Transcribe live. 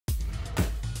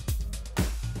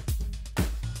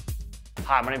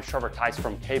Hi, my name is Trevor Tice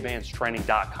from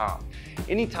Kbandstraining.com.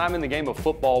 Anytime in the game of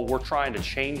football, we're trying to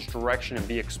change direction and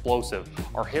be explosive.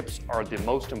 Our hips are the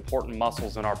most important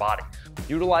muscles in our body.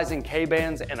 Utilizing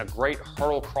K-bands and a great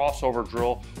hurdle crossover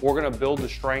drill, we're going to build the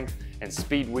strength and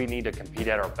speed we need to compete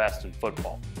at our best in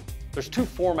football. There's two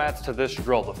formats to this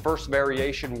drill. The first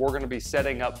variation, we're going to be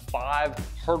setting up 5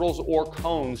 hurdles or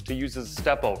cones to use as a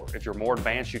step over. If you're more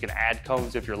advanced, you can add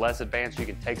cones. If you're less advanced, you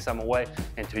can take some away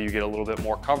until you get a little bit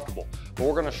more comfortable. But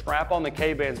we're going to strap on the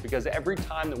K-bands because every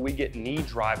time that we get knee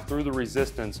drive through the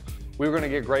resistance, we're going to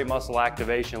get great muscle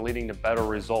activation leading to better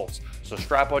results. So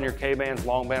strap on your K-bands,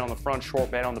 long band on the front,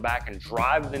 short band on the back, and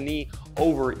drive the knee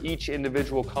over each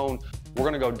individual cone. We're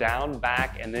going to go down,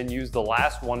 back, and then use the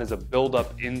last one as a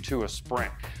build-up into a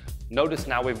sprint. Notice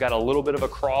now we've got a little bit of a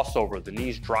crossover. The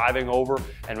knee's driving over,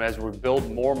 and as we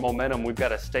build more momentum, we've got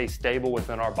to stay stable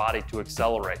within our body to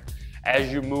accelerate.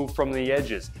 As you move from the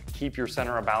edges, keep your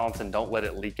center of balance and don't let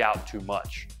it leak out too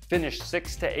much. Finish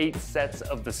 6 to 8 sets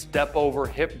of the step over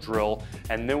hip drill,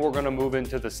 and then we're going to move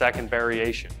into the second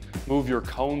variation. Move your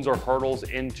cones or hurdles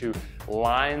into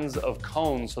lines of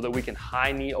cones so that we can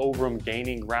high knee over them,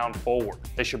 gaining ground forward.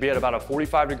 They should be at about a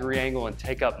 45-degree angle and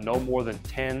take up no more than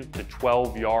 10 to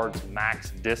 12 yards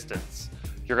max distance.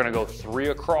 You're going to go 3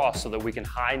 across so that we can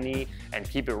high knee and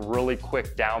keep it really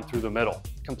quick down through the middle.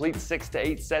 Complete 6 to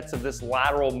 8 sets of this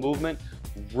lateral movement,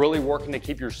 really working to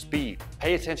keep your speed.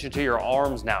 Pay attention to your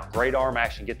arms now. Great arm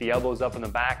action. Get the elbows up in the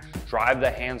back, drive the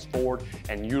hands forward,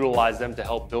 and utilize them to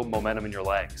help build momentum in your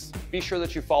legs. Be sure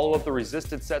that you follow up the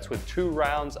resisted sets with 2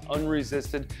 rounds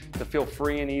unresisted to feel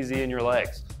free and easy in your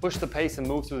legs. Push the pace and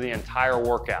move through the entire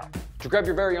workout. To grab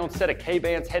your very own set of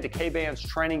K-bands, head to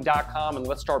Kbandstraining.com and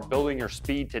let's start building your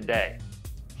speed today.